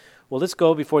Well, let's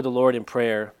go before the Lord in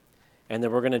prayer, and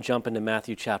then we're going to jump into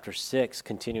Matthew chapter 6,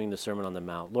 continuing the Sermon on the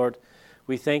Mount. Lord,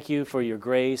 we thank you for your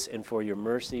grace and for your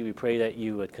mercy. We pray that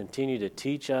you would continue to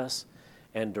teach us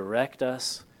and direct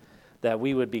us, that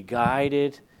we would be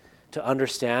guided to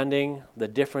understanding the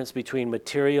difference between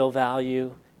material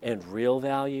value and real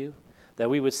value, that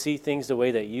we would see things the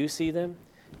way that you see them,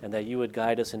 and that you would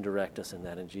guide us and direct us in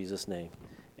that. In Jesus' name,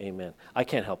 amen. I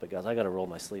can't help it, guys. I got to roll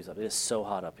my sleeves up. It is so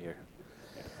hot up here.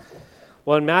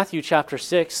 Well, in Matthew chapter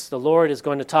 6, the Lord is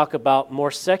going to talk about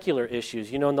more secular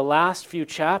issues. You know, in the last few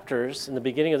chapters, in the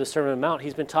beginning of the Sermon on the Mount,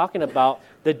 he's been talking about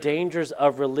the dangers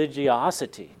of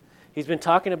religiosity. He's been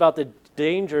talking about the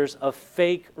dangers of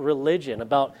fake religion,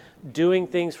 about doing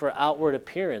things for outward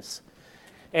appearance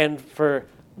and for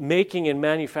making and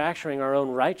manufacturing our own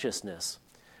righteousness.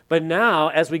 But now,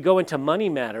 as we go into money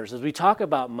matters, as we talk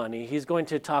about money, he's going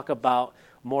to talk about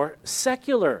more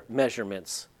secular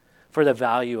measurements for the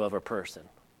value of a person.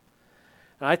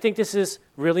 And I think this is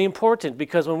really important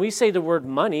because when we say the word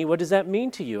money, what does that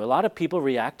mean to you? A lot of people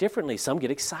react differently. Some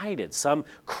get excited, some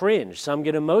cringe, some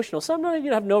get emotional, some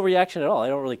have no reaction at all. I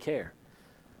don't really care.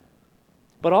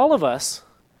 But all of us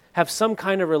have some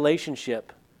kind of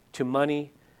relationship to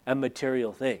money and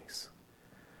material things.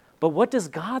 But what does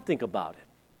God think about it?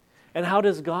 And how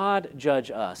does God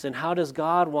judge us? And how does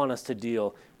God want us to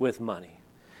deal with money?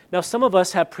 Now, some of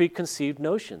us have preconceived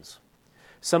notions.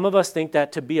 Some of us think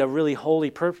that to be a really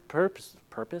holy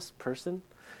person,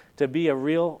 to be a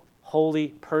real holy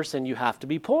person, you have to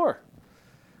be poor.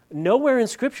 Nowhere in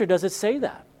Scripture does it say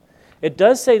that. It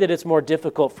does say that it's more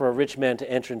difficult for a rich man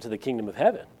to enter into the kingdom of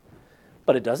heaven,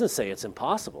 but it doesn't say it's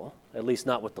impossible, at least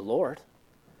not with the Lord.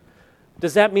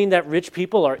 Does that mean that rich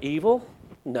people are evil?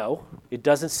 No, it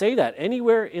doesn't say that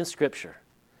anywhere in Scripture.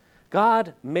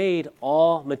 God made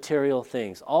all material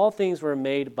things. All things were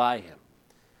made by him.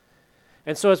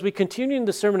 And so as we continue in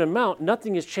the Sermon on the Mount,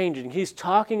 nothing is changing. He's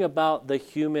talking about the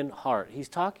human heart. He's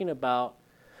talking about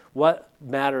what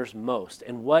matters most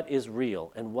and what is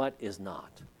real and what is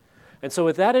not. And so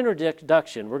with that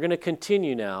introduction, we're going to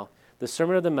continue now the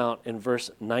Sermon on the Mount in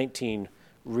verse 19,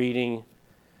 reading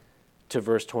to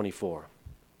verse 24.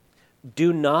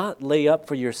 Do not lay up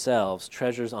for yourselves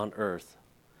treasures on earth,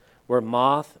 where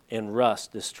moth and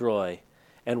rust destroy,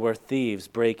 and where thieves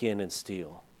break in and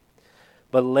steal.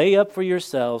 But lay up for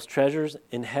yourselves treasures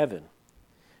in heaven,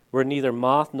 where neither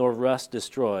moth nor rust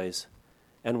destroys,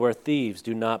 and where thieves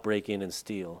do not break in and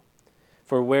steal.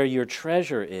 For where your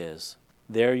treasure is,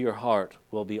 there your heart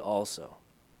will be also.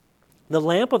 The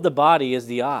lamp of the body is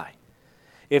the eye.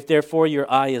 If therefore your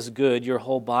eye is good, your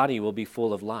whole body will be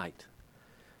full of light.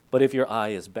 But if your eye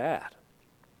is bad,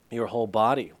 your whole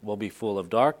body will be full of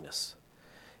darkness.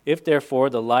 If therefore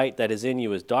the light that is in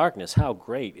you is darkness, how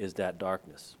great is that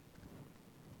darkness?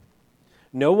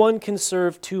 No one can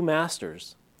serve two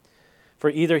masters, for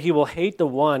either he will hate the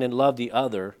one and love the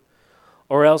other,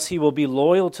 or else he will be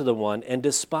loyal to the one and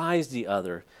despise the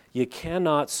other. You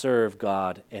cannot serve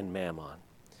God and Mammon.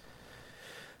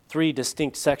 Three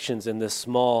distinct sections in this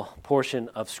small portion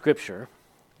of Scripture.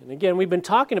 And again, we've been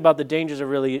talking about the dangers of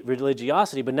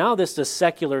religiosity, but now this is a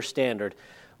secular standard.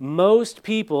 Most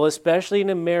people, especially in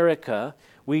America,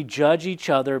 we judge each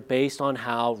other based on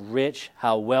how rich,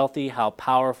 how wealthy, how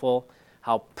powerful,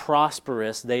 how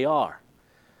prosperous they are.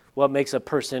 What makes a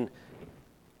person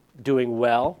doing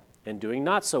well and doing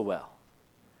not so well.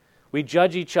 We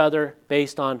judge each other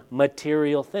based on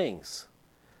material things,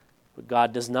 but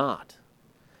God does not.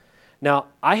 Now,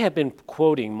 I have been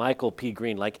quoting Michael P.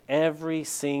 Green like every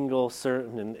single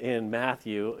sermon in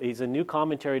Matthew. He's a new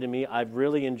commentary to me. I've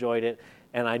really enjoyed it,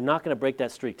 and I'm not going to break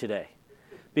that streak today.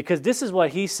 Because this is what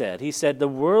he said. He said, the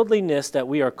worldliness that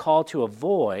we are called to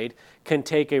avoid can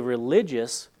take a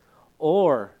religious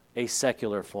or a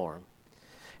secular form.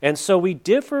 And so we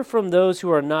differ from those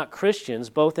who are not Christians,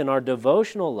 both in our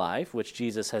devotional life, which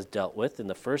Jesus has dealt with in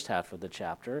the first half of the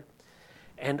chapter,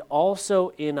 and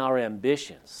also in our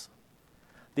ambitions.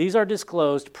 These are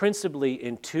disclosed principally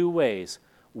in two ways.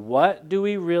 What do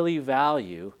we really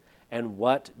value, and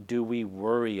what do we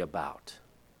worry about?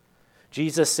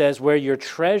 Jesus says, where your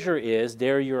treasure is,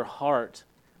 there your heart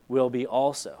will be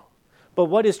also. But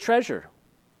what is treasure?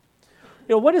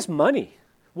 What is money?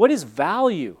 What is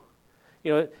value?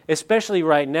 Especially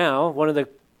right now, one of the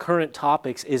current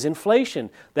topics is inflation,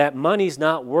 that money's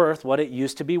not worth what it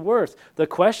used to be worth. The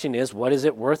question is, what is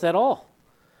it worth at all?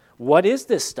 What is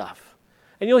this stuff?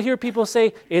 And you'll hear people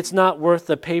say, it's not worth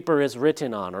the paper it's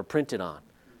written on or printed on.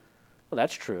 Well,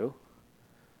 that's true.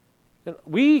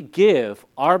 We give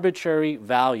arbitrary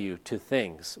value to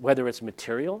things, whether it's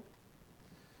material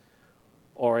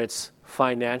or it's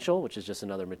financial, which is just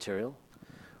another material.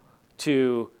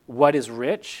 to what is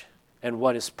rich and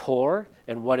what is poor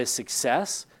and what is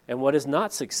success and what is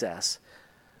not success.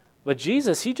 But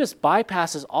Jesus, he just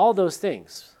bypasses all those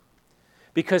things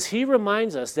because he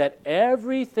reminds us that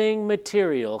everything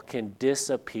material can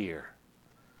disappear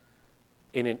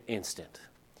in an instant.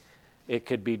 It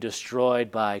could be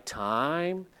destroyed by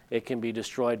time. It can be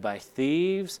destroyed by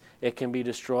thieves. It can be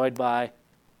destroyed by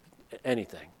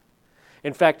anything.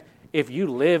 In fact, if you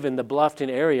live in the Bluffton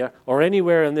area or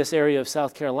anywhere in this area of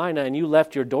South Carolina and you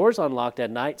left your doors unlocked at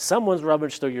night, someone's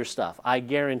rummaged through your stuff. I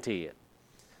guarantee it.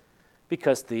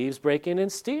 Because thieves break in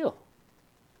and steal.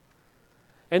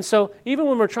 And so even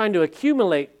when we're trying to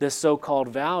accumulate this so-called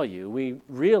value, we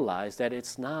realize that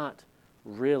it's not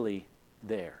really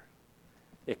there.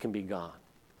 It can be gone.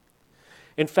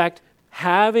 In fact,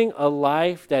 having a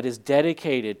life that is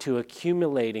dedicated to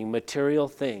accumulating material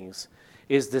things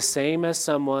is the same as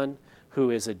someone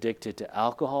who is addicted to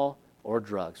alcohol or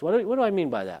drugs. What do I mean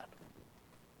by that?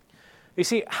 You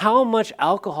see, how much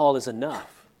alcohol is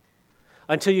enough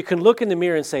until you can look in the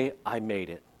mirror and say, I made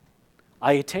it.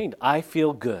 I attained. I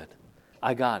feel good.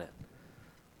 I got it.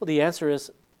 Well, the answer is,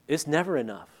 it's never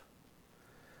enough.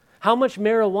 How much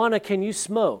marijuana can you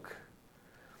smoke?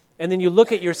 And then you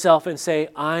look at yourself and say,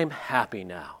 I'm happy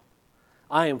now.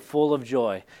 I am full of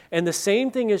joy. And the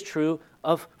same thing is true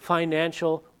of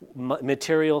financial,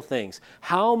 material things.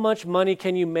 How much money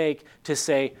can you make to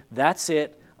say, that's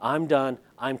it, I'm done,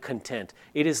 I'm content?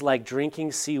 It is like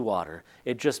drinking seawater.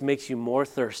 It just makes you more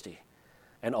thirsty,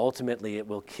 and ultimately it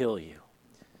will kill you.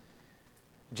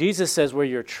 Jesus says where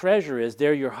your treasure is,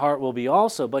 there your heart will be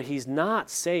also, but he's not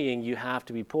saying you have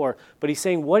to be poor, but he's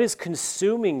saying what is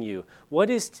consuming you?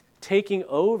 What is taking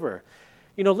over?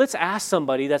 You know, let's ask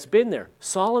somebody that's been there.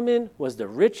 Solomon was the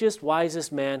richest,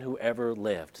 wisest man who ever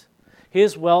lived.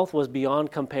 His wealth was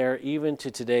beyond compare even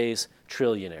to today's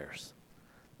trillionaires,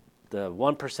 the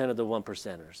 1% of the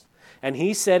 1%ers. And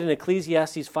he said in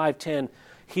Ecclesiastes 5:10,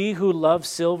 he who loves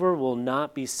silver will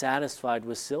not be satisfied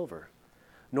with silver,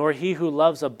 nor he who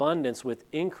loves abundance with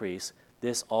increase.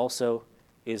 This also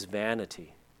is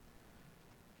vanity.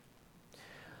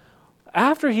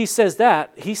 After he says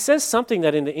that, he says something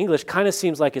that in the English kind of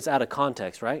seems like it's out of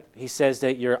context, right? He says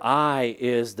that your eye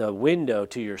is the window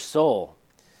to your soul.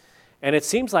 And it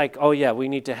seems like, oh yeah, we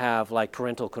need to have like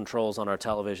parental controls on our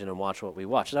television and watch what we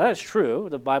watch. Now, that is true.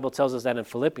 The Bible tells us that in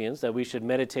Philippians, that we should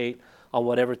meditate on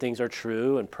whatever things are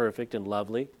true and perfect and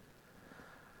lovely.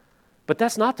 But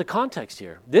that's not the context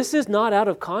here. This is not out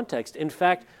of context. In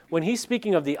fact, when he's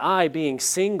speaking of the eye being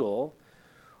single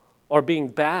or being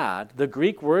bad, the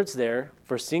Greek words there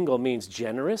for single means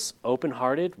generous,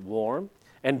 open-hearted, warm,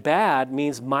 and bad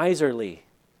means miserly.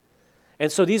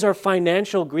 And so these are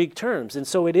financial Greek terms, and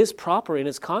so it is proper in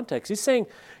its context. He's saying,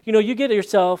 you know, you get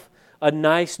yourself a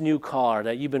nice new car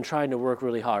that you've been trying to work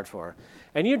really hard for,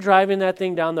 and you're driving that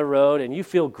thing down the road, and you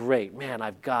feel great. Man,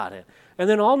 I've got it. And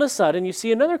then all of a sudden, you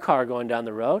see another car going down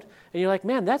the road, and you're like,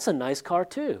 man, that's a nice car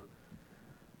too.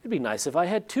 It'd be nice if I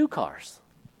had two cars.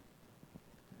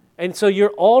 And so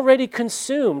you're already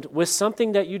consumed with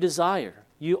something that you desire.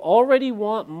 You already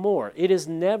want more. It is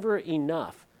never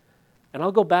enough. And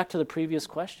I'll go back to the previous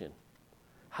question.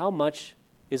 How much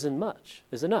is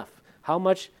enough? How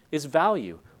much is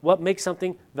value? What makes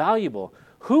something valuable?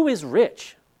 Who is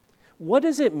rich? What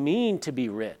does it mean to be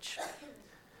rich?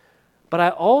 But I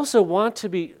also want to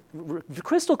be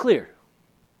crystal clear.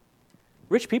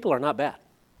 Rich people are not bad.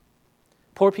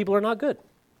 Poor people are not good.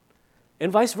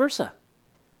 And vice versa.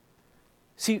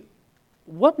 See,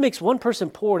 what makes one person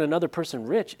poor and another person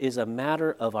rich is a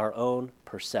matter of our own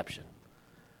perception.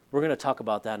 We're going to talk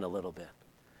about that in a little bit.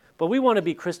 But we want to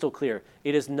be crystal clear.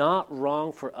 It is not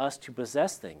wrong for us to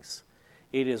possess things.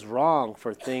 It is wrong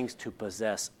for things to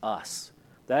possess us.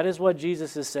 That is what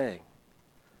Jesus is saying.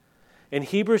 In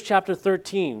Hebrews chapter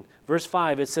 13, verse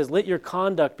 5, it says, let your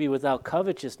conduct be without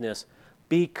covetousness.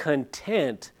 Be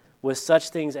content with such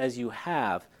things as you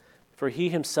have. For he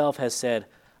himself has said,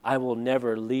 I will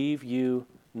never leave you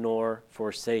nor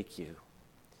forsake you.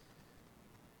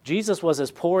 Jesus was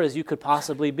as poor as you could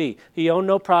possibly be. He owned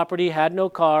no property, had no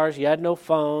cars, he had no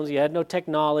phones, he had no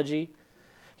technology,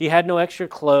 he had no extra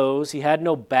clothes, he had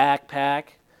no backpack.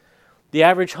 The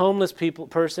average homeless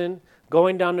person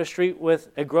going down the street with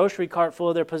a grocery cart full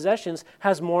of their possessions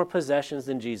has more possessions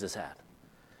than Jesus had.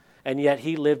 And yet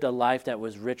he lived a life that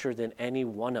was richer than any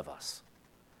one of us.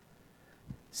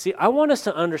 See, I want us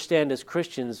to understand as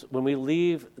Christians when we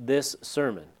leave this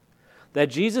sermon that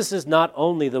Jesus is not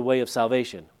only the way of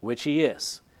salvation, which he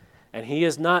is, and he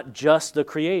is not just the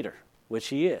creator, which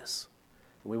he is.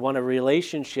 We want a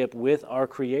relationship with our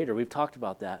creator. We've talked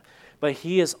about that. But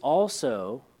he is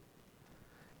also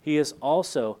He is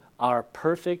also our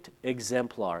perfect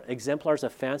exemplar. Exemplar is a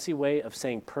fancy way of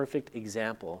saying perfect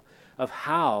example of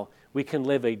how we can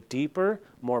live a deeper,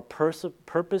 more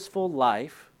purposeful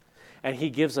life, and he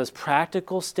gives us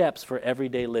practical steps for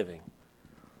everyday living.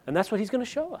 And that's what he's going to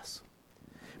show us.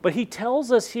 But he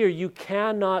tells us here, you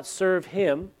cannot serve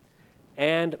him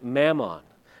and mammon.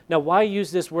 Now, why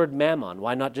use this word mammon?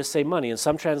 Why not just say money? And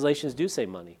some translations do say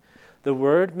money. The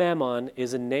word mammon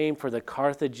is a name for the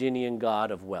Carthaginian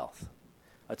god of wealth.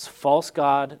 It's a false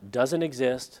god, doesn't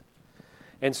exist.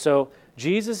 And so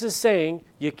Jesus is saying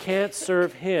you can't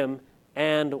serve him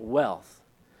and wealth.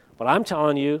 But I'm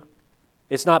telling you,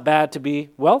 it's not bad to be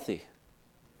wealthy.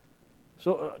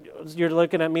 So you're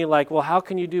looking at me like, well, how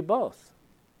can you do both?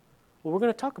 Well, we're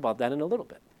going to talk about that in a little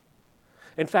bit.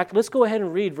 In fact, let's go ahead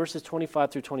and read verses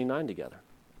 25 through 29 together.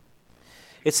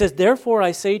 It says, therefore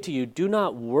I say to you, do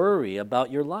not worry about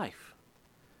your life,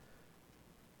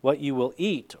 what you will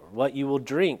eat or what you will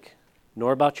drink,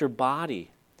 nor about your body,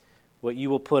 what you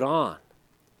will put on.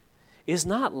 Is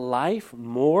not life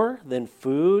more than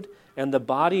food and the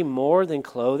body more than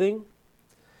clothing?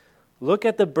 Look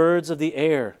at the birds of the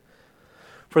air,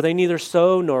 for they neither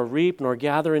sow nor reap nor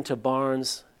gather into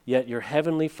barns, yet your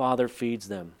heavenly Father feeds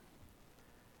them.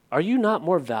 Are you not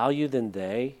more valuable than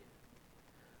they?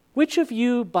 Which of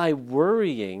you, by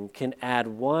worrying, can add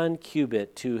 1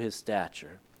 cubit to his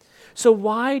stature? So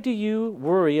why do you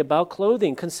worry about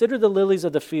clothing? Consider the lilies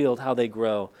of the field, how they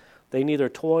grow. They neither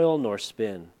toil nor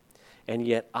spin. And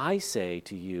yet I say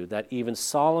to you that even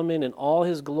Solomon in all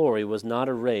his glory was not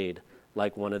arrayed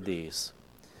like one of these.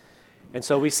 And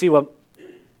so we see what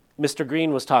Mr.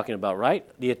 Green was talking about, right?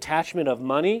 The attachment of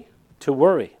money to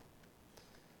worry.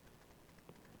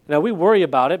 Now, we worry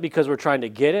about it because we're trying to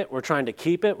get it, we're trying to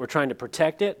keep it, we're trying to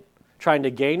protect it, trying to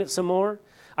gain it some more.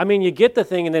 I mean, you get the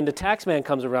thing and then the tax man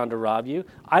comes around to rob you.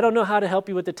 I don't know how to help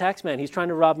you with the tax man. He's trying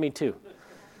to rob me too.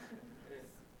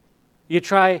 You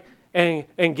try and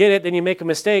get it, then you make a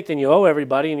mistake, then you owe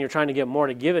everybody and you're trying to get more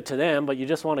to give it to them, but you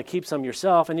just want to keep some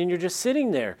yourself, and then you're just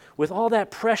sitting there with all that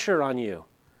pressure on you.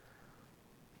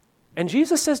 And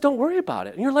Jesus says, don't worry about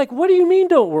it. And you're like, what do you mean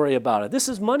don't worry about it? This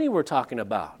is money we're talking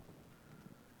about.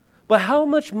 But how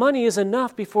much money is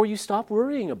enough before you stop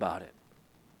worrying about it?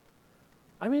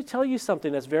 I'm going to tell you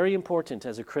something that's very important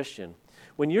as a Christian.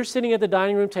 When you're sitting at the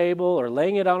dining room table or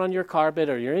laying it out on your carpet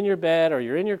or you're in your bed or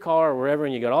you're in your car or wherever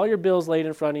and you got all your bills laid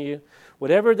in front of you,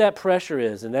 whatever that pressure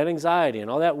is and that anxiety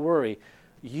and all that worry,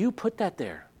 you put that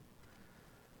there.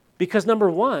 Because number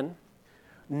one,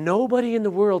 nobody in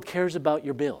the world cares about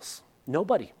your bills.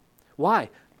 Nobody. Why?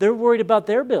 They're worried about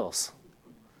their bills.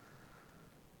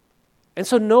 And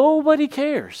so nobody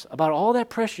cares about all that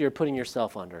pressure you're putting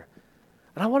yourself under.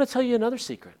 And I want to tell you another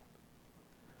secret.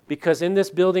 Because in this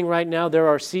building right now, there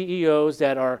are CEOs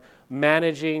that are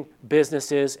managing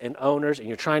businesses and owners, and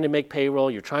you're trying to make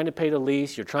payroll, you're trying to pay the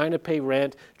lease, you're trying to pay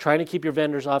rent, trying to keep your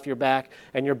vendors off your back,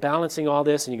 and you're balancing all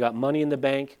this, and you got money in the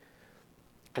bank.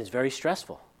 It's very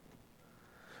stressful.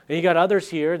 And you got others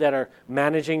here that are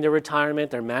managing their retirement,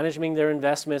 they're managing their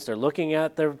investments, they're looking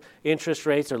at their interest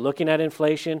rates, they're looking at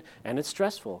inflation, and it's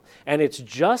stressful. And it's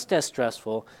just as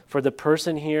stressful for the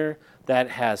person here that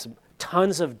has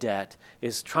tons of debt,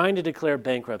 is trying to declare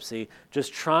bankruptcy,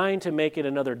 just trying to make it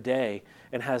another day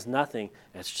and has nothing.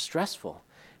 It's stressful.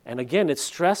 And again, it's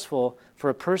stressful for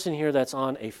a person here that's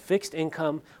on a fixed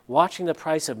income, watching the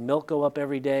price of milk go up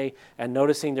every day and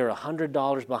noticing they're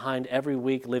 $100 behind every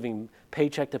week, living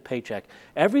paycheck to paycheck.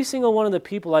 Every single one of the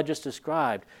people I just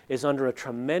described is under a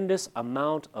tremendous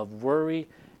amount of worry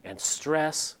and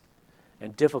stress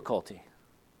and difficulty.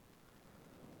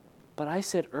 But I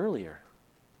said earlier,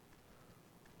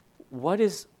 what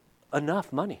is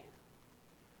enough money?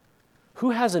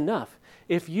 Who has enough?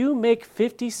 If you make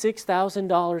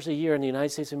 $56,000 a year in the United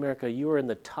States of America, you are in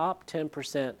the top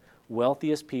 10%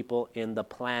 wealthiest people in the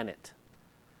planet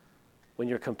when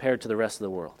you're compared to the rest of the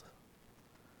world.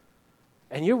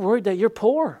 And you're worried that you're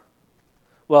poor.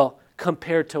 Well,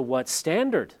 compared to what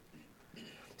standard?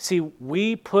 See,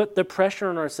 we put the pressure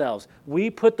on ourselves. We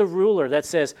put the ruler that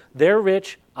says, they're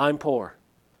rich, I'm poor.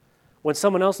 When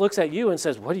someone else looks at you and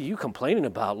says, what are you complaining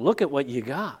about? Look at what you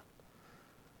got.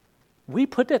 We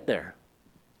put it there.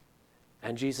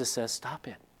 And Jesus says, stop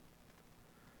it.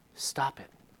 Stop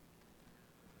it.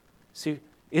 See,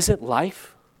 isn't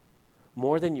life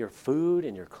more than your food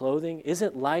and your clothing?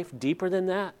 Isn't life deeper than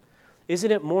that?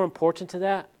 Isn't it more important to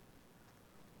that?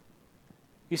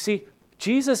 You see,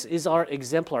 Jesus is our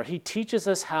exemplar. He teaches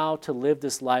us how to live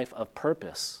this life of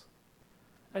purpose.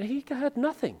 And he had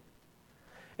nothing.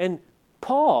 And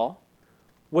Paul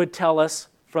would tell us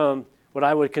from what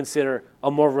I would consider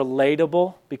a more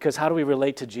relatable, because how do we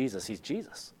relate to Jesus? He's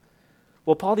Jesus.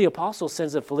 Well, Paul the Apostle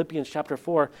says in Philippians chapter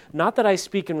 4, not that I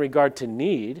speak in regard to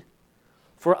need,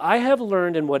 for I have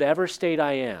learned in whatever state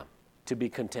I am to be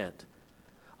content.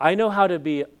 I know how to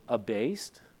be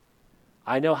abased.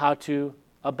 I know how to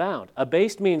abound.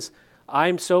 Abased means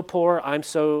I'm so poor, I'm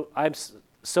so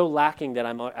lacking that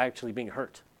I'm actually being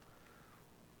hurt.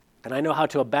 And I know how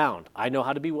to abound. I know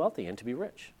how to be wealthy and to be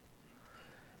rich.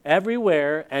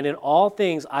 Everywhere and in all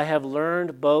things I have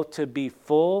learned both to be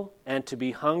full and to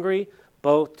be hungry,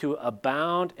 both to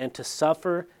abound and to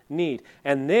suffer need.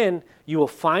 And then you will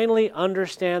finally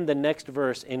understand the next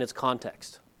verse in its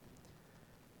context.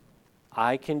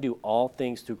 I can do all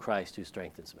things through Christ who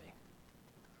strengthens me.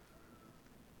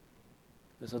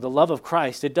 So the love of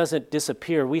Christ, it doesn't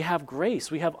disappear. We have grace.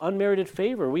 We have unmerited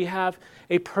favor. We have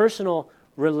a personal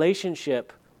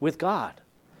relationship with God.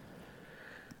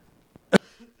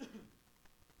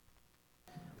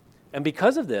 And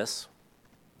because of this,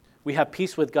 we have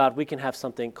peace with God. We can have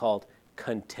something called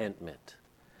contentment,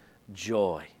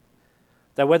 joy.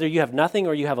 That whether you have nothing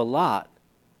or you have a lot,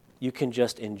 you can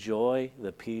just enjoy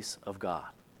the peace of God.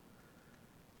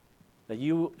 That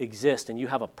you exist and you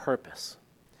have a purpose.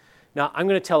 Now, I'm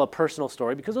going to tell a personal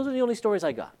story because those are the only stories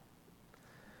I got.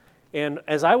 And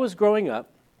as I was growing up,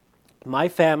 my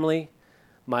family,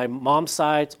 my mom's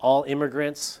side's all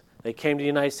immigrants. They came to the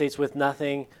United States with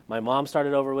nothing. My mom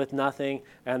started over with nothing,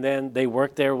 and then they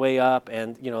worked their way up,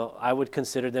 and I would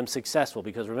consider them successful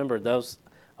because remember, those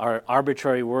are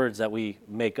arbitrary words that we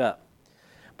make up.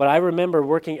 But I remember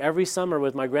working every summer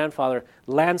with my grandfather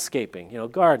landscaping,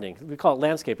 gardening. We call it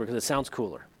landscaper because it sounds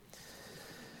cooler.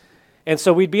 And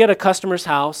so we'd be at a customer's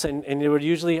house, and they would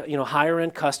usually,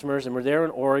 higher-end customers, and we're there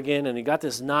in Oregon, and he got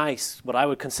this nice, what I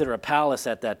would consider a palace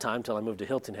at that time, till I moved to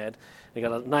Hilton Head. They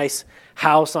got a nice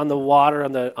house on the water,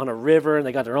 on a river, and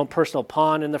they got their own personal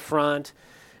pond in the front.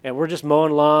 And we're just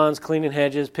mowing lawns, cleaning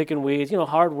hedges, picking weeds,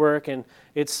 hard work. And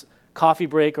it's coffee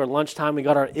break or lunchtime. We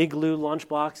got our Igloo lunch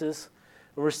boxes.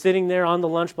 We're sitting there on the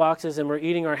lunch boxes, and we're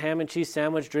eating our ham and cheese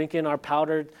sandwich, drinking our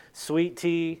powdered sweet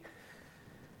tea.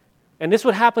 And this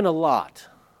would happen a lot.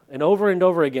 And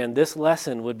over again, this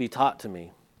lesson would be taught to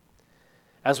me.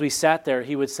 As we sat there,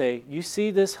 he would say, you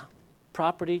see this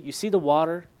property? You see the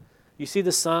water? You see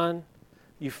the sun?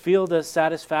 You feel the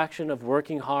satisfaction of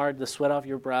working hard, the sweat off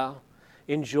your brow?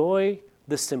 Enjoy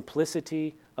the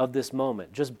simplicity of this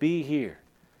moment. Just be here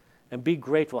and be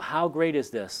grateful. How great is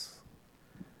this?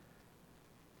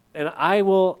 And I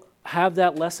will have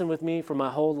that lesson with me for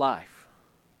my whole life.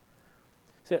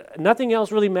 So nothing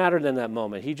else really mattered in that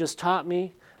moment. He just taught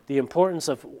me the importance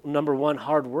of, number one,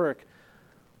 hard work,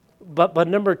 but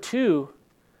number two,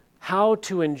 how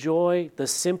to enjoy the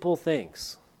simple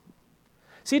things.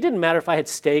 See, it didn't matter if I had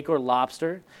steak or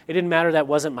lobster. It didn't matter that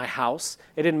wasn't my house.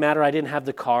 It didn't matter I didn't have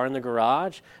the car in the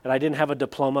garage and I didn't have a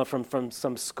diploma from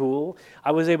some school.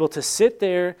 I was able to sit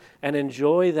there and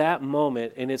enjoy that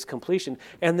moment in its completion.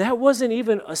 And that wasn't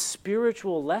even a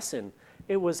spiritual lesson.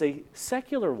 It was a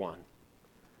secular one.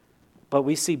 But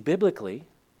we see biblically,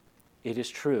 it is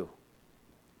true.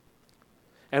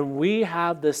 And we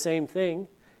have the same thing,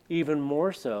 even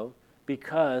more so,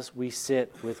 because we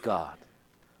sit with God,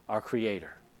 our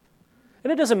Creator.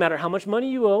 And it doesn't matter how much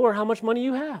money you owe or how much money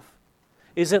you have.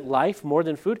 Isn't life more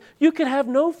than food? You could have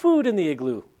no food in the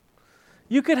igloo.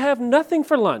 You could have nothing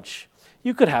for lunch.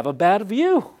 You could have a bad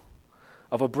view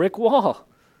of a brick wall,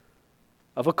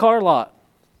 of a car lot.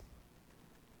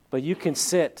 But you can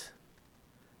sit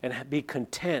and be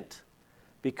content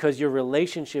because your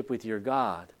relationship with your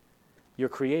God, your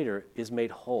Creator, is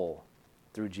made whole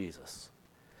through Jesus.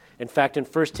 In fact, in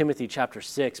 1 Timothy chapter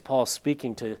 6, Paul's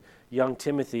speaking to young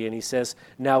Timothy, and he says,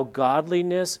 now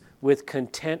godliness with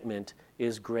contentment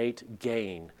is great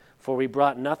gain, for we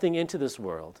brought nothing into this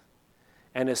world,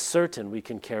 and is certain we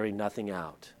can carry nothing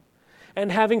out.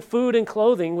 And having food and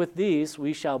clothing, with these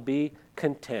we shall be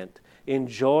content,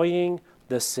 enjoying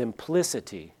the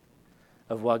simplicity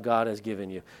of what God has given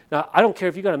you. Now, I don't care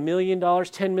if you got $1 million,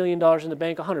 $10 million in the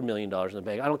bank, $100 million in the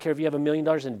bank. I don't care if you have $1 million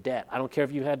in debt. I don't care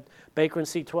if you had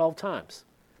bankruptcy 12 times.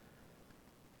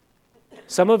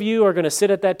 Some of you are going to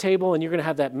sit at that table and you're going to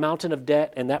have that mountain of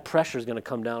debt, and that pressure is going to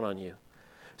come down on you.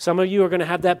 Some of you are going to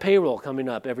have that payroll coming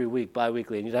up every week,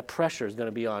 bi-weekly, and that pressure is going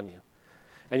to be on you.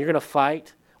 And you're going to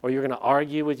fight, or you're going to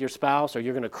argue with your spouse, or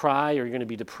you're going to cry, or you're going to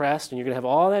be depressed, and you're going to have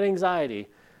all that anxiety.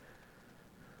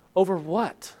 Over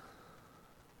what?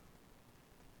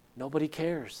 Nobody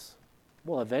cares.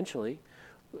 Well, eventually,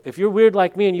 if you're weird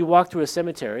like me and you walk through a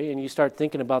cemetery and you start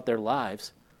thinking about their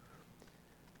lives,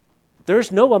 There's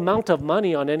no amount of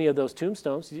money on any of those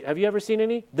tombstones. Have you ever seen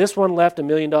any? This one left $1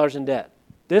 million in debt.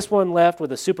 This one left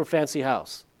with a super fancy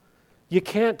house. You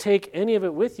can't take any of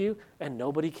it with you, and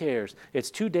nobody cares.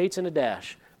 It's 2 dates and a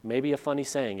dash. Maybe a funny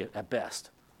saying at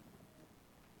best.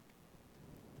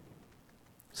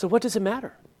 So what does it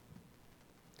matter?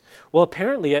 Well,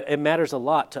 apparently it matters a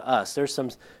lot to us. There's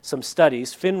some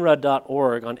studies.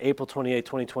 FINRA.org on April 28,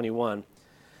 2021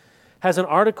 has an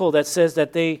article that says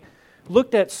that they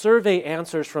looked at survey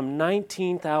answers from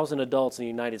 19,000 adults in the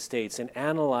United States and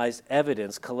analyzed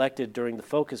evidence collected during the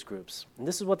focus groups. And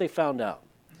this is what they found out.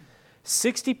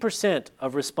 60%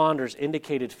 of responders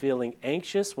indicated feeling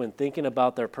anxious when thinking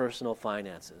about their personal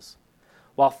finances,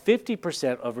 while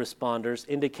 50% of responders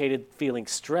indicated feeling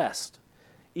stressed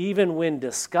even when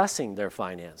discussing their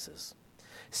finances.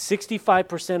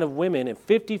 65% of women and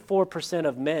 54%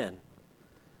 of men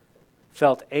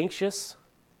felt anxious,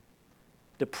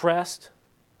 depressed,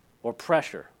 or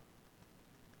pressure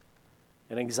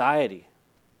and anxiety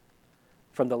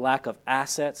from the lack of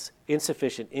assets,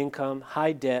 insufficient income,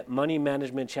 high debt, money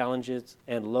management challenges,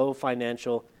 and low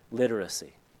financial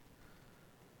literacy.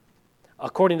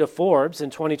 According to Forbes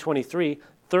in 2023,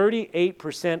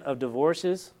 38% of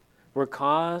divorces were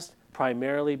caused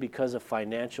primarily because of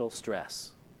financial stress.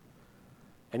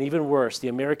 And even worse, the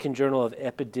American Journal of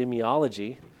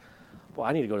Epidemiology, well,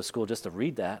 I need to go to school just to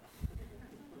read that.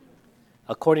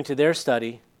 According to their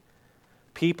study,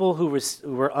 people who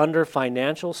were under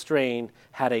financial strain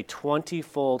had a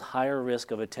 20-fold higher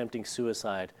risk of attempting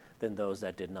suicide than those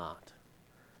that did not.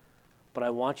 But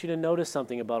I want you to notice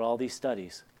something about all these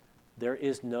studies. There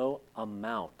is no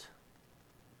amount.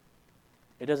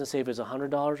 It doesn't say if it's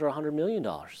 $100 or $100 million.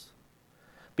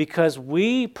 Because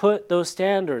we put those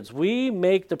standards, we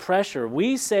make the pressure,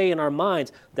 we say in our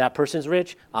minds, that person's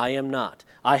rich, I am not.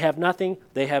 I have nothing,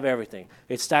 they have everything.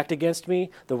 It's stacked against me,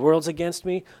 the world's against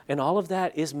me, and all of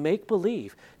that is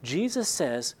make-believe. Jesus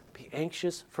says, be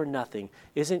anxious for nothing.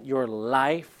 Isn't your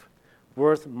life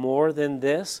worth more than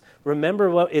this? Remember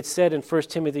what it said in 1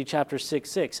 Timothy chapter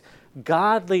 6:6.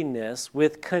 Godliness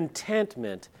with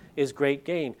contentment is great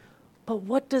gain. But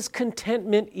what does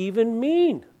contentment even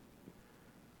mean?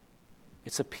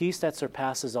 It's a peace that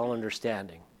surpasses all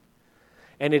understanding.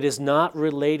 And it is not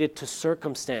related to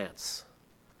circumstance.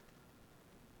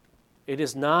 It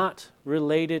is not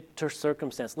related to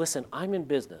circumstance. Listen, I'm in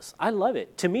business. I love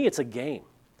it. To me, it's a game.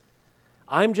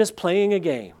 I'm just playing a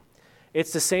game.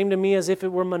 It's the same to me as if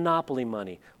it were Monopoly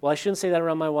money. Well, I shouldn't say that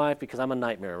around my wife because I'm a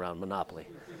nightmare around Monopoly.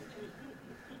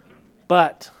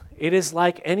 But it is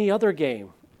like any other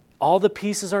game. All the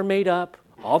pieces are made up.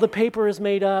 All the paper is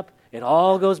made up. It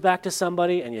all goes back to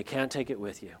somebody, and you can't take it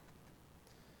with you.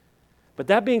 But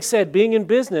that being said, being in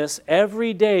business,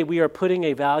 every day we are putting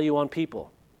a value on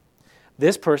people.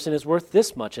 This person is worth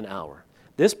this much an hour.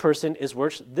 This person is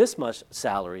worth this much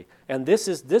salary, and this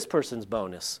is this person's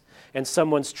bonus. And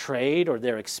someone's trade or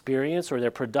their experience or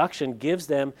their production gives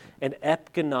them an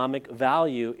economic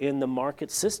value in the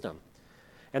market system.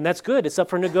 And that's good. It's up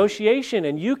for negotiation,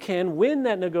 and you can win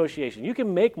that negotiation. You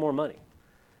can make more money.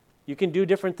 You can do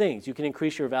different things. You can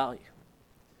increase your value.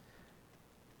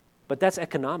 But that's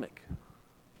economic.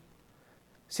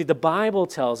 See, the Bible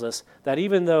tells us that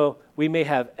even though we may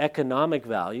have economic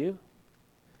value,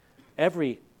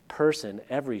 every person,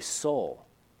 every soul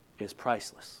is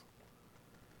priceless.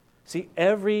 See,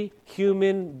 every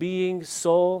human being's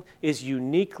soul is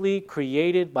uniquely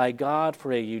created by God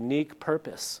for a unique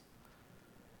purpose.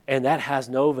 And that has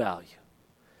no value.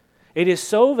 It is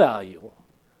so valuable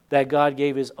that God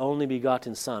gave His only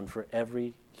begotten Son for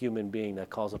every human being that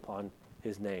calls upon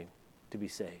His name to be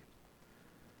saved.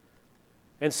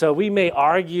 And so we may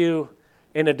argue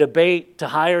in a debate to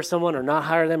hire someone or not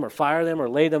hire them or fire them or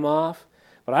lay them off,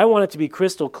 but I want it to be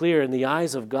crystal clear in the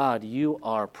eyes of God, you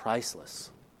are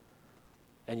priceless.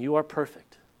 And you are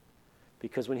perfect.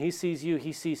 Because when He sees you,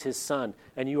 He sees His Son,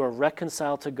 and you are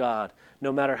reconciled to God.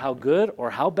 No matter how good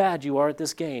or how bad you are at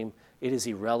this game, it is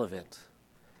irrelevant.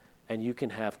 And you can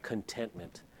have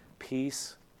contentment,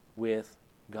 peace with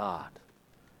God.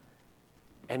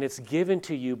 And it's given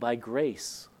to you by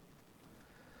grace.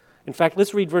 In fact,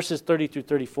 let's read verses 30 through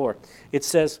 34. It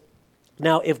says,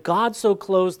 "Now if God so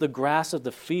clothes the grass of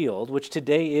the field, which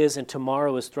today is and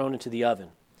tomorrow is thrown into the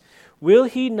oven, will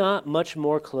He not much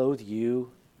more clothe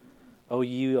you, O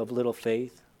you of little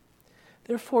faith?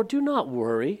 Therefore do not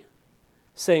worry,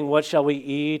 saying, what shall we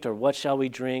eat, or what shall we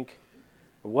drink,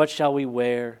 or what shall we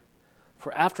wear?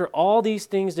 For after all these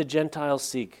things the Gentiles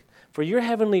seek. For your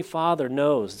heavenly Father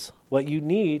knows what you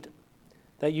need,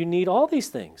 that you need all these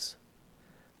things.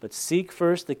 But seek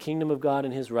first the kingdom of God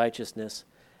and His righteousness,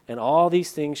 and all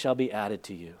these things shall be added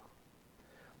to you.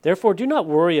 Therefore, do not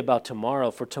worry about tomorrow,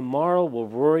 for tomorrow will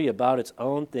worry about its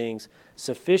own things.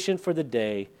 Sufficient for the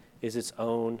day is its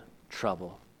own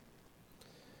trouble.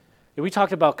 We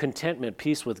talked about contentment,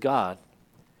 peace with God.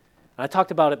 I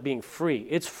talked about it being free.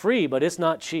 It's free, but it's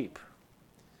not cheap.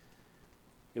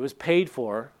 It was paid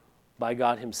for by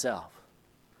God himself.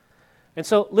 And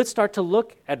so let's start to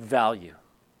look at value.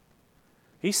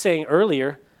 He's saying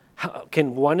earlier,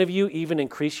 can one of you even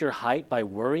increase your height by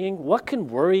worrying? What can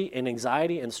worry and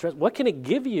anxiety and stress, what can it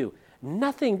give you?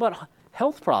 Nothing but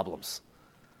health problems.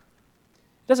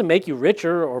 It doesn't make you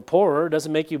richer or poorer. It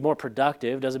doesn't make you more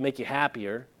productive. It doesn't make you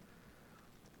happier.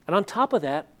 And on top of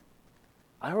that,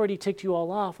 I already ticked you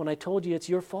all off when I told you it's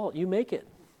your fault. You make it.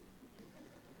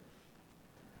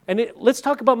 And let's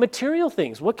talk about material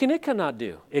things. What can it cannot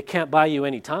do? It can't buy you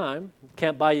any time. It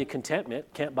can't buy you contentment.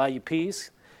 It can't buy you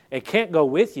peace. It can't go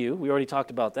with you. We already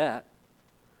talked about that.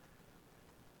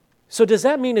 So does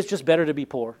that mean it's just better to be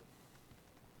poor?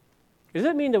 Does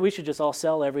that mean that we should just all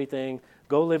sell everything,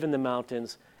 go live in the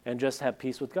mountains, and just have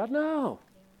peace with God? No.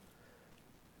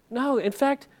 No. In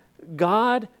fact,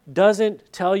 God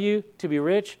doesn't tell you to be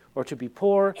rich or to be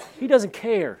poor. He doesn't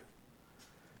care.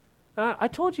 I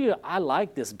told you I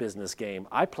like this business game.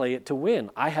 I play it to win.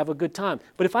 I have a good time.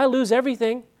 But if I lose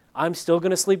everything, I'm still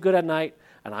going to sleep good at night,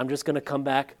 and I'm just going to come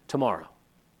back tomorrow.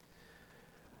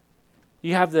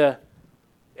 You have the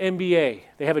NBA.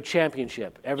 They have a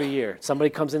championship every year. Somebody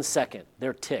comes in second.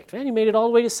 They're ticked. Man, you made it all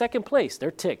the way to second place.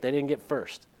 They're ticked. They didn't get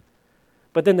first.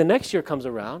 But then the next year comes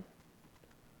around,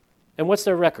 and what's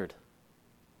their record?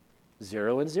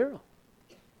 0-0.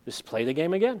 Just play the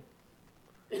game again.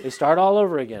 They start all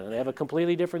over again, and they have a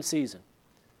completely different season.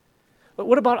 But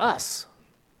what about us?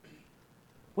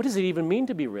 What does it even mean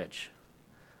to be rich?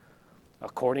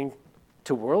 According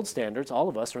to world standards, all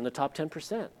of us are in the top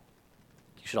 10%. You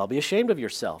should all be ashamed of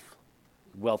yourself,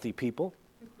 wealthy people.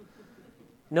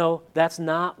 No, that's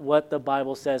not what the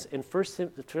Bible says. In 1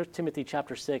 Timothy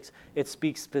chapter 6, it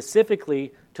speaks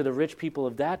specifically to the rich people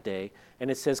of that day,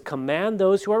 and it says, command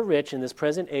those who are rich in this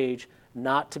present age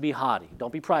not to be haughty.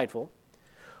 Don't be prideful.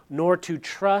 Nor to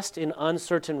trust in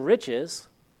uncertain riches,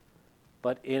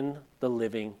 but in the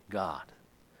living God.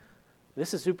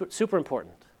 This is super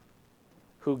important.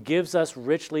 Who gives us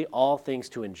richly all things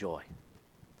to enjoy.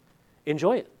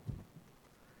 Enjoy it.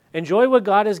 Enjoy what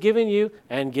God has given you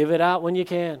and give it out when you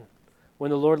can.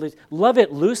 When the Lord leads. Love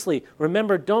it loosely.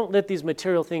 Remember, don't let these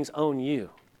material things own you.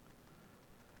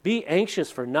 Be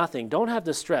anxious for nothing. Don't have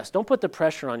the stress. Don't put the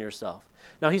pressure on yourself.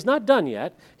 Now, he's not done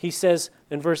yet. He says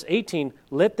in verse 18,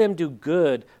 let them do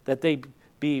good, that they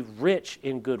be rich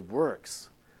in good works,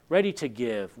 ready to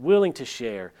give, willing to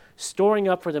share, storing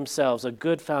up for themselves a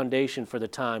good foundation for the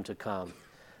time to come,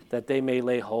 that they may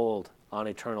lay hold on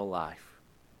eternal life.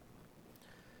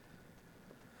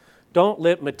 Don't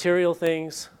let material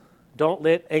things, don't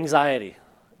let anxiety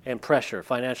and pressure,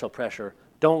 financial pressure,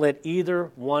 don't let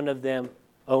either one of them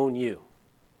own you.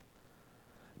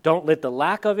 Don't let the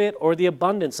lack of it or the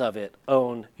abundance of it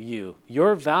own you.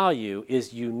 Your value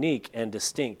is unique and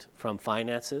distinct from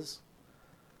finances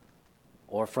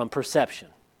or from perception.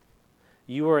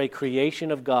 You are a creation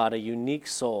of God, a unique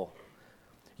soul.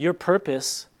 Your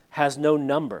purpose has no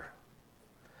number.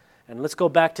 And let's go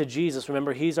back to Jesus.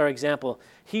 Remember, he's our example.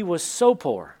 He was so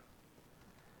poor,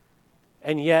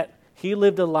 and yet he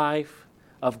lived a life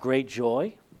of great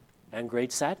joy and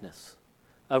great sadness,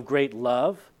 of great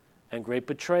love and great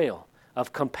betrayal,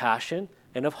 of compassion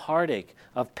and of heartache,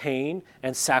 of pain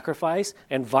and sacrifice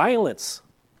and violence.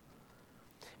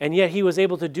 And yet he was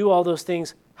able to do all those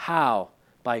things. How?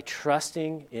 By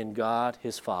trusting in God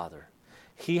his Father.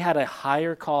 He had a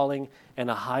higher calling and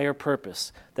a higher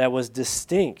purpose that was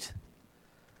distinct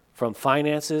from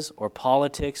finances or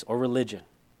politics or religion.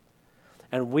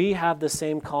 And we have the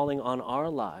same calling on our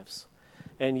lives.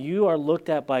 And you are looked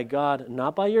at by God,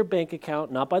 not by your bank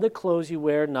account, not by the clothes you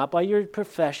wear, not by your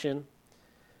profession.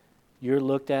 You're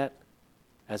looked at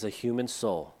as a human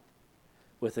soul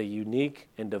with a unique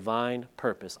and divine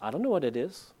purpose. I don't know what it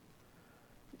is.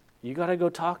 You got to go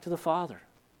talk to the Father.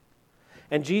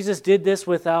 And Jesus did this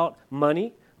without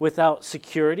money, without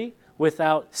security,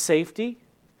 without safety,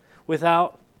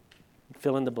 without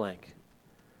fill in the blank.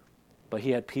 But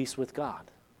he had peace with God.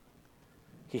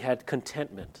 He had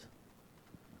contentment.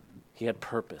 He had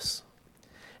purpose.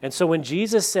 And so when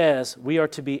Jesus says we are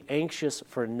to be anxious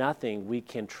for nothing, we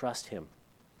can trust him.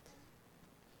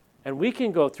 And we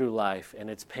can go through life and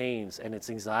its pains and its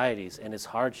anxieties and its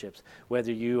hardships,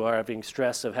 whether you are having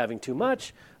stress of having too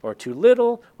much or too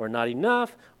little or not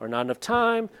enough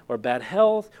time or bad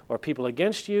health or people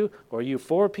against you or you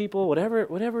for people,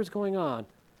 whatever is going on.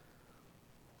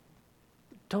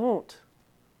 Don't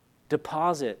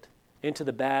deposit into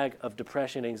the bag of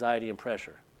depression, anxiety, and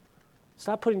pressure.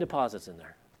 Stop putting deposits in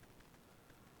there.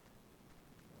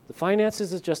 The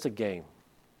finances is just a game.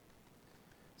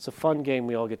 It's a fun game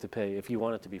we all get to play if you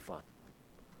want it to be fun.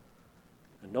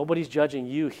 And nobody's judging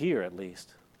you here, at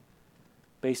least,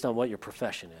 based on what your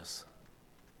profession is.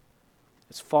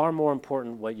 It's far more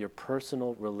important what your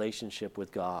personal relationship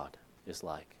with God is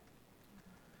like.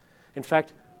 In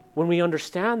fact, when we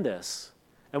understand this,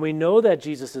 and we know that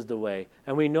Jesus is the way,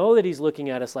 and we know that he's looking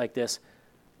at us like this,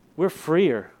 we're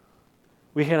freer.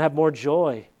 We can have more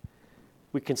joy.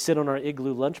 We can sit on our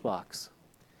igloo lunchbox,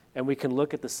 and we can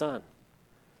look at the sun.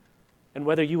 And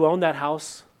whether you own that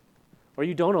house or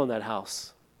you don't own that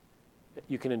house,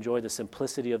 you can enjoy the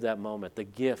simplicity of that moment, the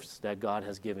gifts that God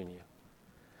has given you.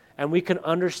 And we can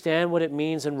understand what it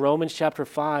means in Romans chapter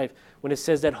 5 when it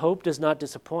says that hope does not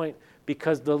disappoint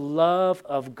because the love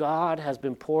of God has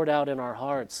been poured out in our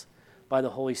hearts by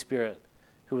the Holy Spirit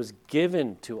who was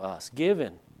given to us,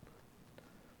 given.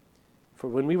 For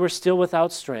when we were still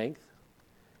without strength,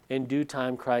 in due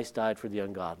time Christ died for the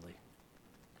ungodly.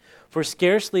 For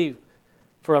scarcely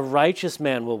for a righteous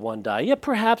man will one die, yet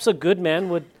perhaps a good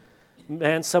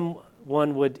man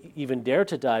someone would even dare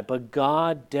to die, but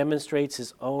God demonstrates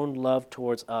his own love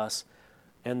towards us,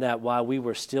 and that while we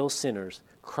were still sinners,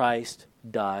 Christ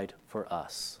died for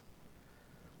us.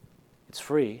 It's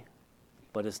free,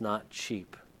 but it's not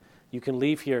cheap. You can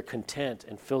leave here content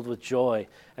and filled with joy,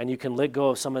 and you can let go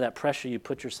of some of that pressure you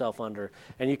put yourself under,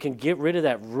 and you can get rid of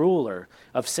that ruler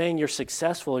of saying you're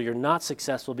successful or you're not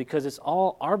successful because it's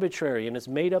all arbitrary and it's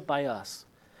made up by us.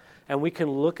 And we can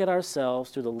look at ourselves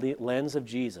through the lens of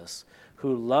Jesus,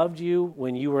 who loved you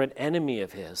when you were an enemy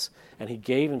of his, and he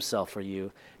gave himself for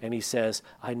you, and he says,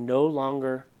 I no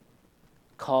longer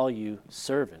call you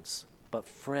servants, but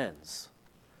friends.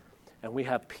 And we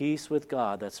have peace with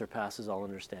God that surpasses all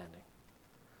understanding.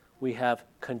 We have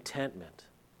contentment.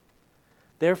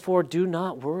 Therefore, do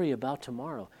not worry about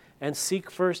tomorrow and seek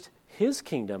first his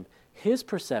kingdom, his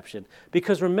perception.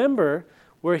 Because remember,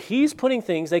 where he's putting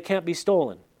things, they can't be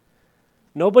stolen.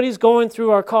 Nobody's going through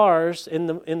our cars in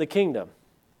the kingdom.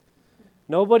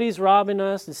 Nobody's robbing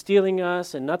us and stealing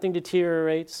us and nothing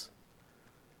deteriorates.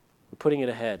 We're putting it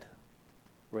ahead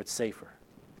where it's safer.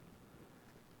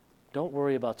 Don't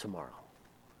worry about tomorrow.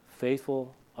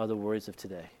 Faithful are the words of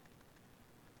today.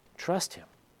 Trust him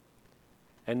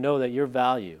and know that your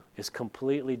value is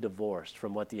completely divorced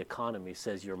from what the economy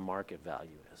says your market value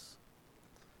is.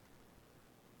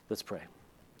 Let's pray.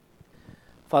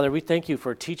 Father, we thank you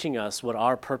for teaching us what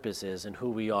our purpose is and who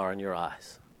we are in your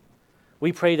eyes.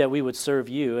 We pray that we would serve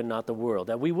you and not the world,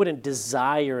 that we wouldn't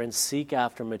desire and seek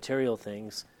after material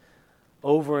things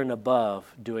over and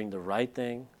above doing the right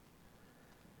thing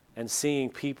and seeing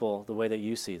people the way that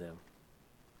you see them.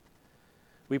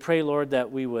 We pray, Lord,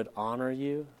 that we would honor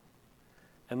you.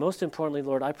 And most importantly,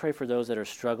 Lord, I pray for those that are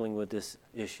struggling with this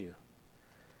issue.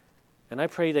 And I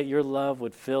pray that your love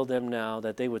would fill them now,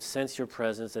 that they would sense your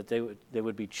presence, that they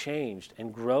would be changed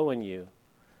and grow in you.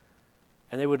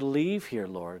 And they would leave here,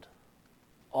 Lord,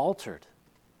 altered,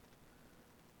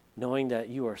 knowing that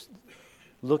you are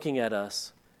looking at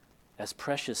us as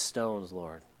precious stones,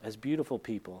 Lord, as beautiful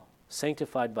people,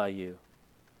 sanctified by you.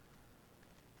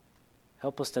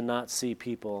 Help us to not see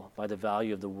people by the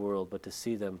value of the world, but to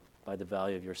see them by the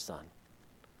value of your Son.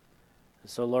 And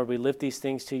so, Lord, we lift these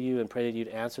things to you and pray that you'd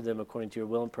answer them according to your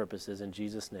will and purposes in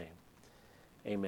Jesus' name.